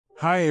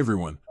Hi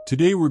everyone,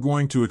 today we're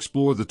going to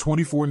explore the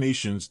 24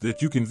 nations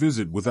that you can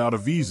visit without a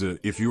visa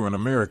if you're an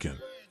American.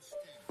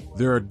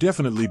 There are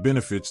definitely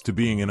benefits to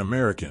being an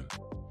American.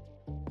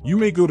 You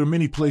may go to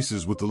many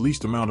places with the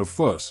least amount of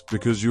fuss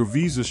because your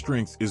visa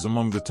strength is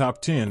among the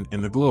top 10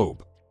 in the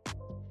globe.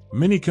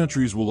 Many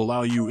countries will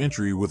allow you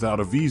entry without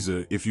a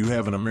visa if you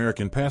have an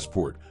American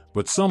passport,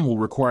 but some will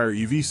require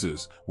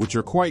e-visas, which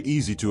are quite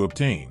easy to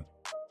obtain.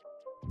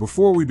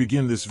 Before we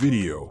begin this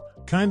video,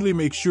 kindly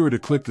make sure to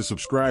click the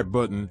subscribe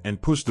button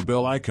and push the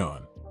bell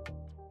icon.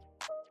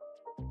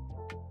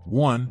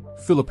 1.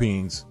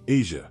 Philippines,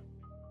 Asia.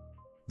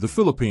 The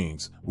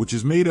Philippines, which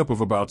is made up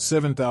of about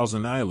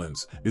 7,000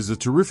 islands, is a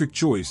terrific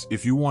choice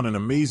if you want an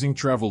amazing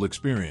travel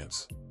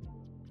experience.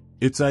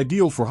 It's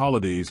ideal for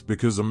holidays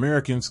because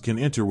Americans can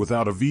enter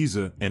without a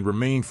visa and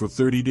remain for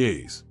 30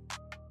 days.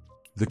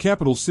 The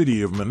capital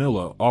city of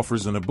Manila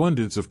offers an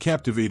abundance of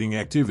captivating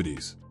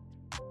activities.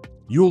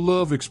 You'll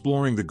love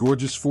exploring the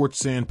gorgeous Fort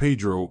San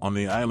Pedro on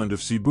the island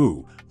of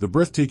Cebu, the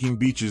breathtaking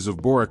beaches of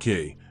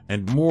Boracay,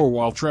 and more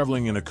while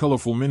traveling in a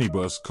colorful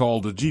minibus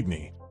called a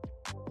jeepney.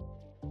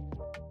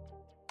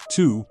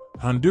 2.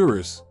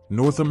 Honduras,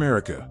 North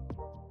America.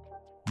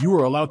 You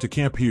are allowed to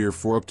camp here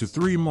for up to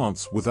 3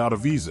 months without a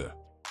visa.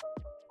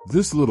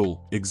 This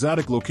little,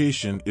 exotic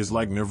location is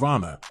like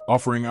nirvana,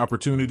 offering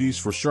opportunities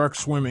for shark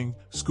swimming,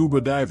 scuba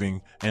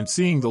diving, and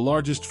seeing the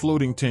largest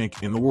floating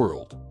tank in the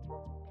world.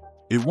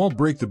 It won't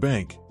break the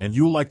bank, and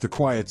you'll like the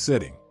quiet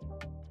setting.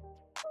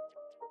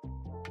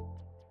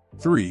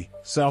 3.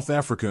 South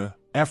Africa,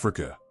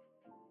 Africa.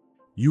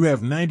 You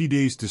have 90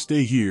 days to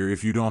stay here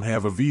if you don't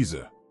have a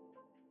visa.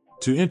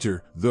 To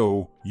enter,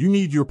 though, you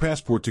need your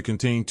passport to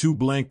contain 2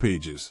 blank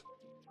pages.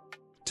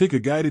 Take a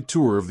guided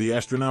tour of the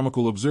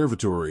Astronomical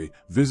Observatory,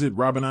 visit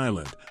Robben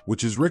Island,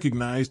 which is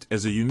recognized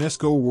as a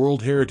UNESCO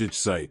World Heritage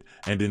Site,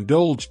 and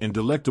indulge in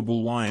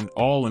delectable wine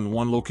all in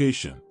one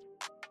location.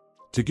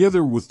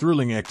 Together with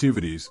thrilling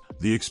activities,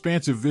 the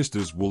expansive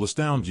vistas will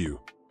astound you.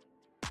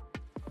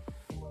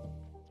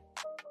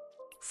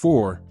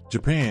 4.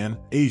 Japan,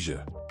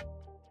 Asia.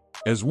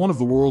 As one of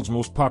the world's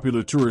most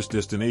popular tourist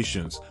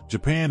destinations,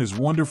 Japan is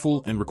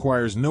wonderful and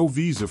requires no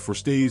visa for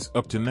stays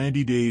up to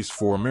 90 days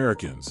for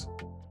Americans.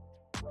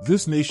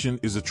 This nation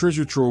is a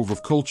treasure trove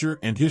of culture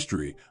and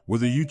history,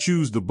 whether you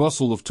choose the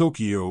bustle of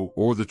Tokyo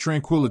or the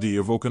tranquility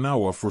of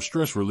Okinawa for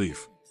stress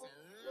relief.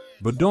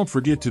 But don't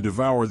forget to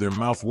devour their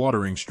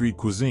mouth-watering street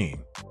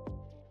cuisine.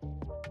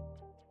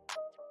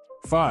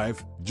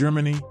 5.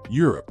 Germany,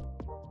 Europe.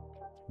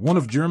 One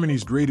of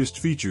Germany's greatest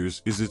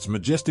features is its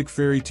majestic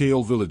fairy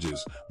tale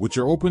villages, which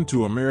are open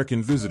to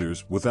American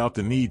visitors without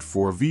the need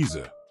for a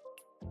visa.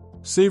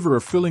 Savor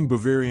a filling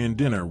Bavarian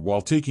dinner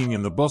while taking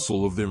in the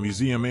bustle of their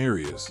museum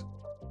areas.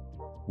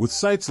 With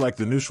sites like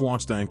the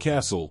Neuschwanstein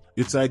Castle,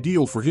 it's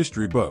ideal for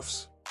history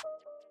buffs.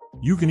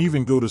 You can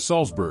even go to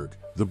Salzburg,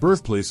 the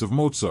birthplace of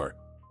Mozart.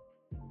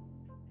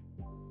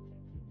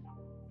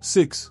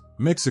 6.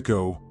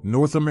 Mexico,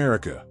 North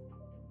America.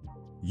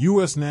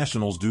 U.S.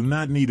 nationals do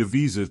not need a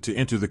visa to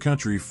enter the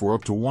country for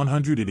up to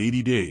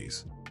 180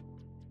 days.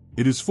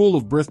 It is full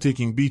of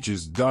breathtaking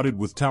beaches dotted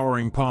with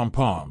towering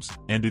palms,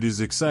 and it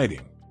is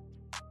exciting.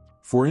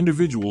 For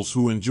individuals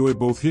who enjoy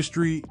both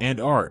history and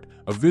art,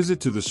 a visit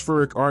to the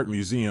Spheric Art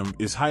Museum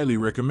is highly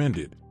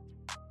recommended.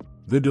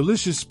 The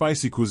delicious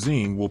spicy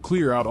cuisine will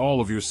clear out all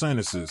of your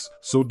sinuses,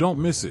 so don't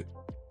miss it.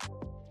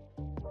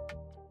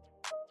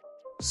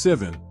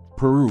 7.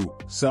 Peru,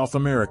 South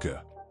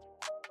America.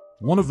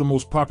 One of the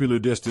most popular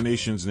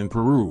destinations in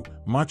Peru,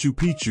 Machu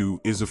Picchu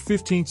is a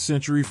 15th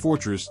century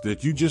fortress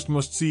that you just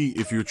must see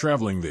if you're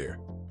traveling there.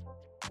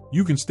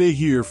 You can stay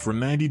here for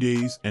 90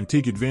 days and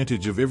take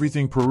advantage of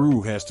everything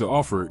Peru has to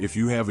offer if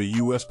you have a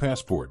U.S.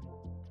 passport.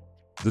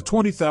 The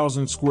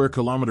 20,000 square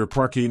kilometer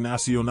Parque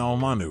Nacional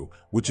Manu,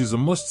 which is a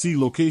must-see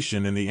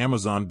location in the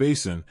Amazon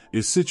basin,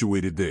 is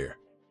situated there.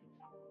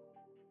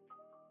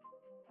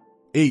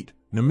 8.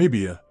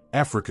 Namibia,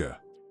 Africa.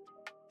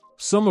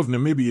 Some of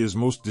Namibia's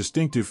most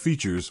distinctive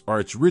features are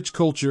its rich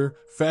culture,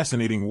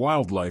 fascinating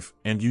wildlife,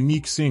 and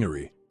unique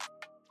scenery.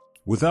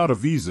 Without a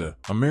visa,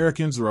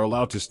 Americans are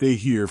allowed to stay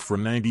here for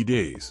 90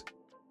 days.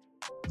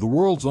 The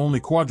world's only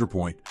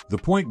quadrupoint, the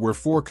point where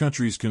 4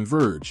 countries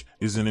converge,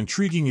 is an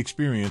intriguing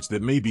experience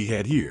that may be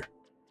had here.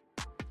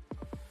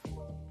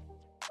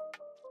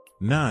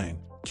 9.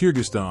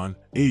 Kyrgyzstan,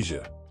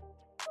 Asia.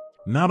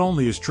 Not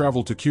only is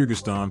travel to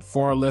Kyrgyzstan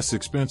far less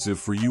expensive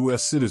for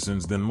U.S.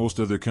 citizens than most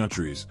other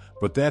countries,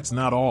 but that's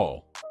not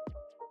all.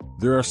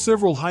 There are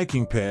several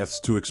hiking paths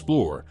to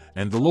explore,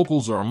 and the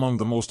locals are among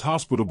the most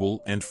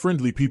hospitable and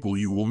friendly people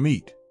you will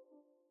meet.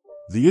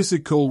 The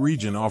Issyk-Kul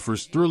region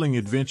offers thrilling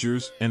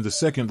adventures and the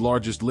second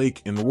largest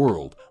lake in the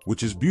world,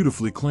 which is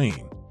beautifully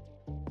clean.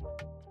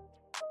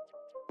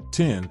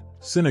 10.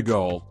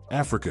 Senegal,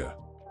 Africa.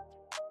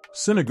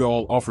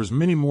 Senegal offers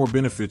many more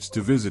benefits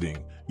to visiting,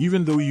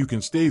 even though you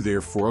can stay there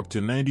for up to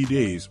 90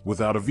 days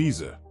without a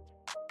visa.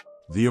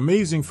 The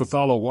amazing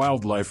Fathala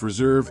Wildlife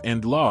Reserve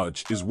and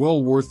Lodge is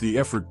well worth the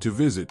effort to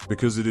visit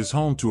because it is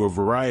home to a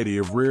variety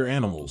of rare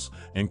animals,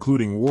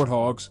 including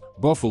warthogs,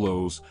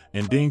 buffaloes,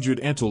 endangered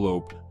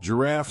antelope,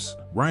 giraffes,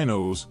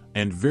 rhinos,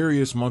 and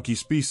various monkey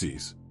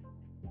species.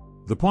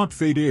 The Pont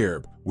Fait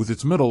d'Herbe, with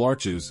its metal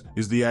arches,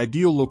 is the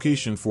ideal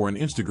location for an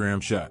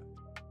Instagram shot.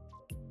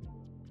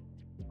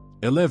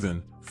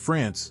 11.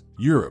 France,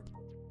 Europe.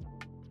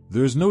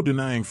 There's no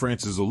denying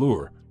France's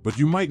allure, but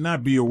you might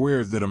not be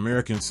aware that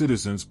American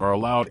citizens are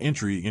allowed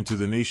entry into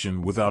the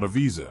nation without a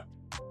visa.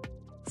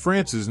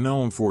 France is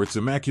known for its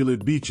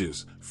immaculate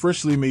beaches,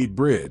 freshly made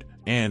bread,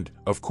 and,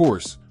 of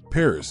course,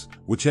 Paris,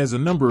 which has a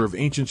number of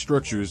ancient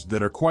structures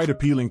that are quite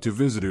appealing to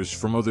visitors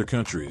from other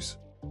countries.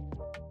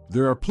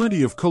 There are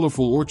plenty of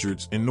colorful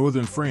orchards in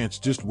northern France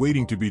just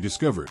waiting to be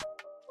discovered.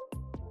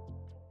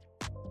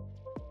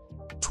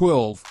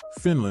 12.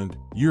 Finland,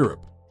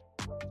 Europe.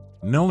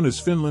 Known as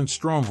Finland's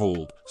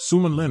stronghold,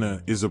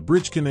 Suomenlinna is a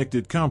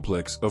bridge-connected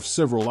complex of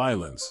several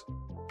islands.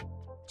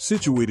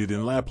 Situated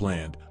in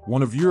Lapland,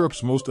 one of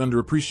Europe's most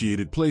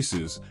underappreciated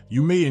places,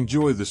 you may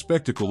enjoy the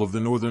spectacle of the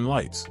Northern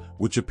Lights,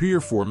 which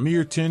appear for a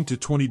mere 10 to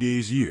 20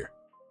 days a year.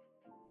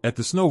 At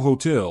the Snow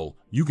Hotel,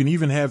 you can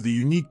even have the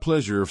unique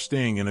pleasure of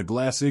staying in a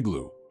glass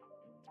igloo.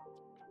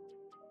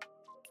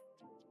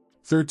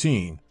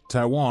 13.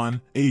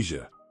 Taiwan,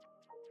 Asia.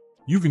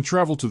 You can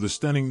travel to the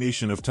stunning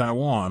nation of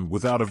Taiwan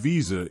without a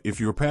visa if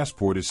your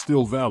passport is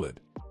still valid.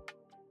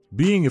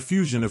 Being a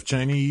fusion of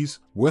Chinese,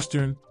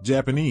 Western,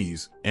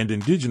 Japanese, and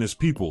indigenous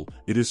people,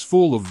 it is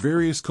full of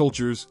various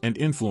cultures and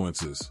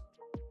influences.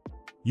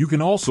 You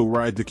can also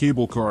ride the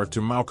cable car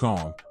to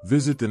Maokong,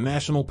 visit the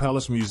National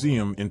Palace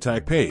Museum in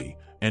Taipei,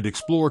 and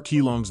explore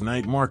Keelung's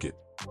night market.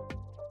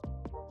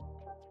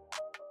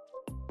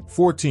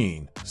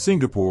 14.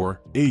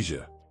 Singapore,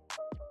 Asia.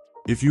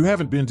 If you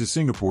haven't been to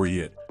Singapore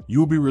yet,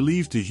 you'll be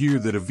relieved to hear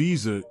that a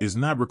visa is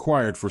not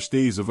required for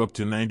stays of up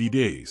to 90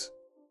 days.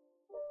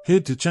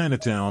 Head to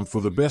Chinatown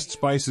for the best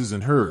spices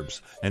and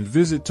herbs, and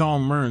visit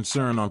Tong Mern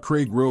Cern on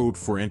Craig Road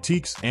for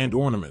antiques and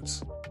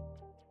ornaments.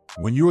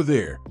 When you're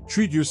there,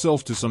 treat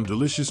yourself to some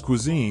delicious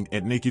cuisine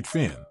at Naked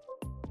Fin.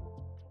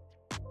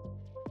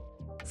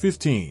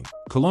 15.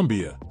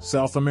 Colombia,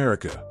 South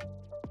America.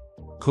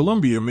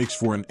 Colombia makes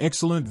for an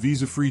excellent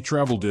visa-free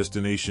travel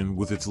destination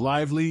with its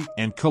lively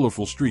and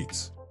colorful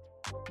streets.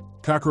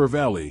 Cauca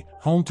Valley,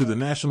 home to the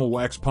national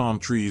wax palm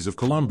trees of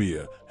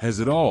Colombia, has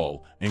it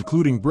all,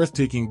 including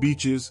breathtaking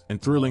beaches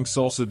and thrilling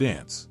salsa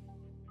dance.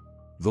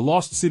 The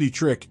Lost City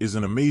Trek is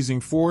an amazing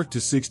 4 to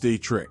 6 day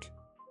trek.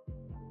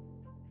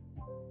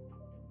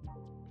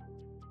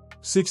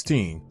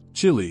 16.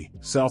 Chile,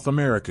 South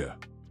America.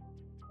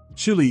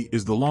 Chile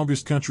is the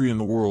longest country in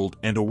the world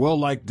and a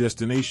well-liked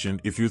destination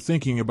if you're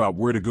thinking about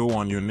where to go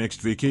on your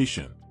next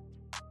vacation.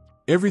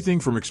 Everything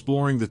from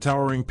exploring the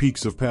towering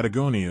peaks of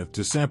Patagonia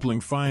to sampling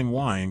fine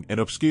wine at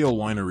upscale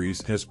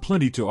wineries has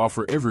plenty to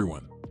offer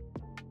everyone.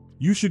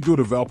 You should go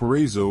to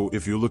Valparaiso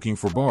if you're looking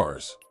for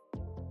bars.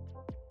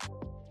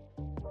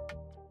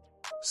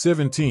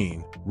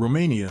 17.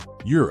 Romania,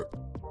 Europe.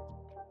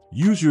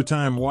 Use your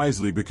time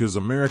wisely because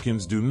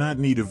Americans do not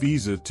need a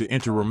visa to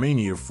enter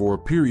Romania for a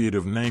period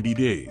of 90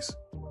 days.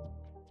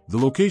 The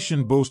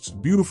location boasts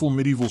beautiful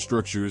medieval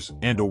structures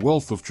and a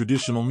wealth of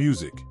traditional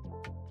music.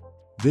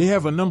 They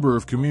have a number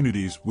of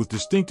communities with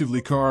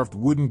distinctively carved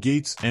wooden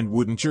gates and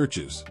wooden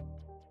churches.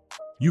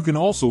 You can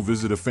also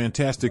visit a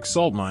fantastic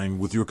salt mine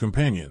with your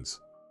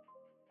companions.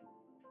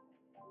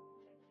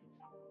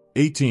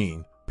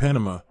 18.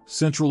 Panama,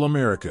 Central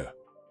America.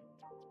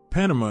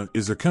 Panama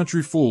is a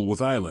country full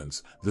with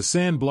islands, the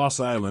San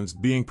Blas Islands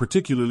being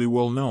particularly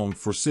well known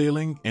for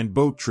sailing and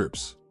boat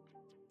trips.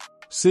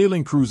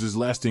 Sailing cruises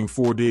lasting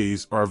 4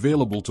 days are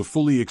available to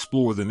fully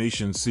explore the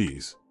nation's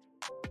seas.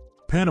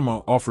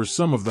 Panama offers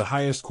some of the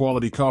highest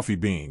quality coffee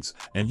beans,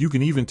 and you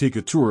can even take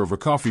a tour of a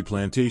coffee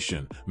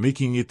plantation,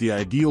 making it the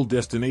ideal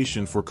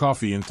destination for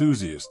coffee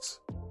enthusiasts.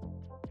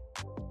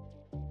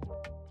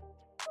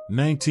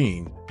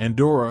 19.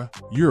 Andorra,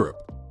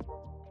 Europe.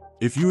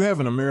 If you have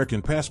an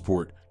American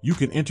passport, you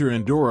can enter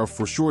Andorra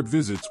for short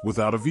visits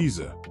without a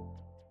visa.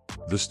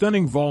 The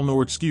stunning Val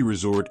Nord ski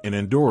resort in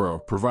Andorra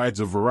provides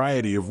a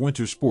variety of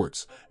winter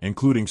sports,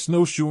 including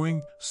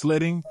snowshoeing,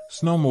 sledding,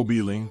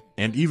 snowmobiling,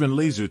 and even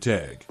laser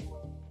tag.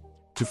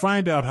 To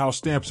find out how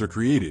stamps are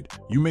created,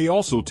 you may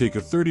also take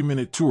a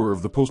 30-minute tour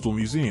of the Postal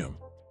Museum.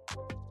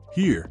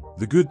 Here,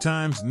 the good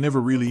times never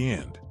really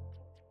end.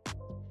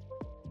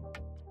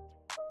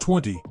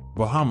 20.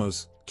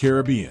 Bahamas,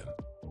 Caribbean.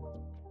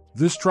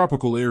 This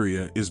tropical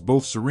area is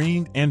both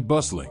serene and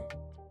bustling.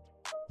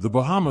 The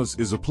Bahamas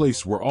is a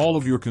place where all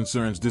of your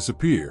concerns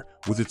disappear,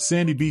 with its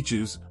sandy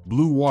beaches,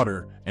 blue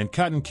water, and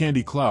cotton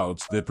candy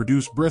clouds that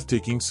produce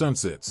breathtaking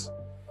sunsets.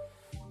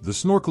 The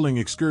snorkeling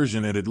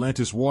excursion at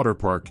Atlantis Water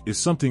Park is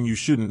something you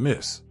shouldn't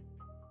miss.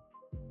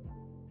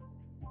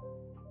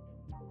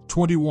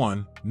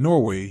 21.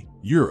 Norway,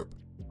 Europe.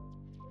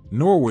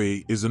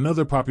 Norway is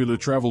another popular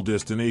travel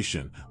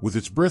destination, with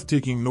its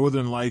breathtaking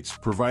northern lights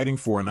providing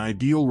for an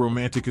ideal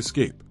romantic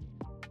escape.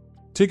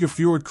 Take a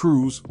fjord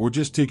cruise or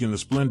just take in the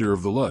splendor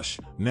of the lush,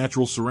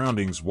 natural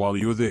surroundings while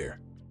you're there.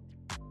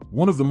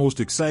 One of the most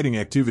exciting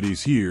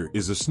activities here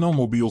is a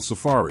snowmobile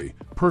safari,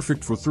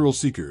 perfect for thrill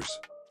seekers.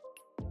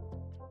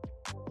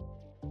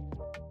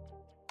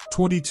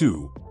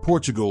 22.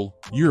 Portugal,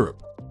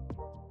 Europe.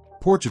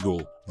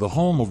 Portugal, the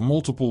home of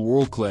multiple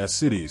world-class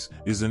cities,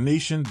 is a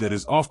nation that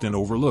is often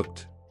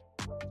overlooked.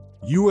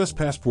 U.S.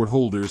 passport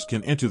holders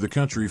can enter the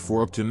country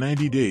for up to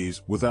 90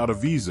 days without a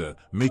visa,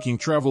 making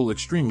travel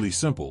extremely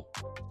simple.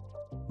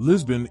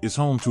 Lisbon is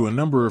home to a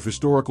number of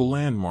historical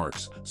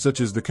landmarks, such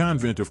as the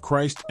Convent of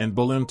Christ and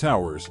Belém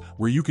Towers,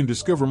 where you can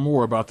discover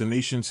more about the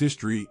nation's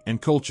history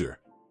and culture.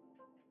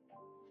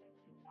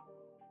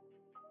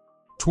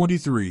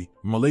 23.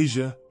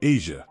 Malaysia,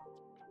 Asia.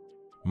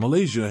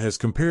 Malaysia has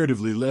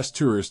comparatively less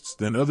tourists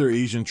than other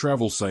Asian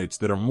travel sites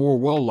that are more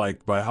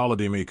well-liked by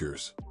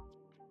holidaymakers.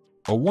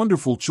 A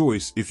wonderful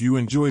choice if you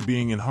enjoy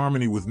being in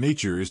harmony with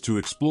nature is to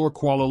explore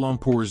Kuala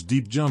Lumpur's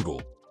deep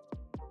jungle.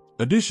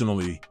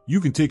 Additionally,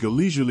 you can take a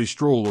leisurely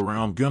stroll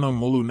around Gunung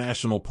Mulu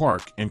National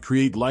Park and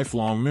create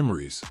lifelong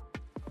memories.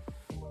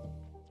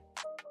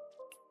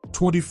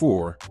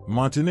 24.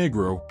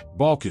 Montenegro,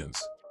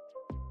 Balkans.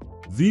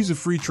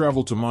 Visa-free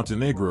travel to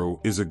Montenegro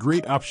is a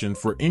great option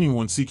for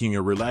anyone seeking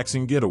a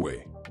relaxing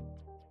getaway.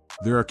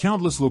 There are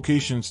countless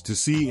locations to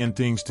see and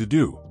things to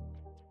do.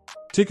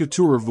 Take a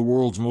tour of the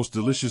world's most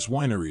delicious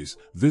wineries,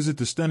 visit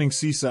the stunning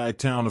seaside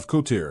town of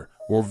Kotor,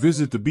 or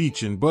visit the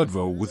beach in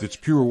Budva with its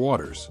pure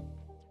waters.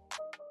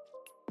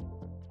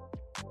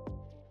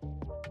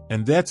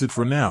 And that's it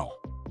for now.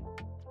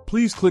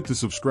 Please click the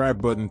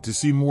subscribe button to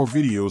see more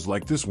videos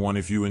like this one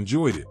if you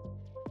enjoyed it.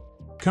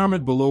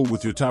 Comment below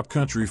with your top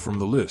country from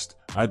the list.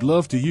 I'd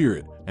love to hear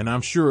it, and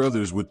I'm sure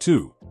others would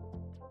too.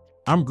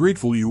 I'm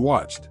grateful you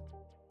watched.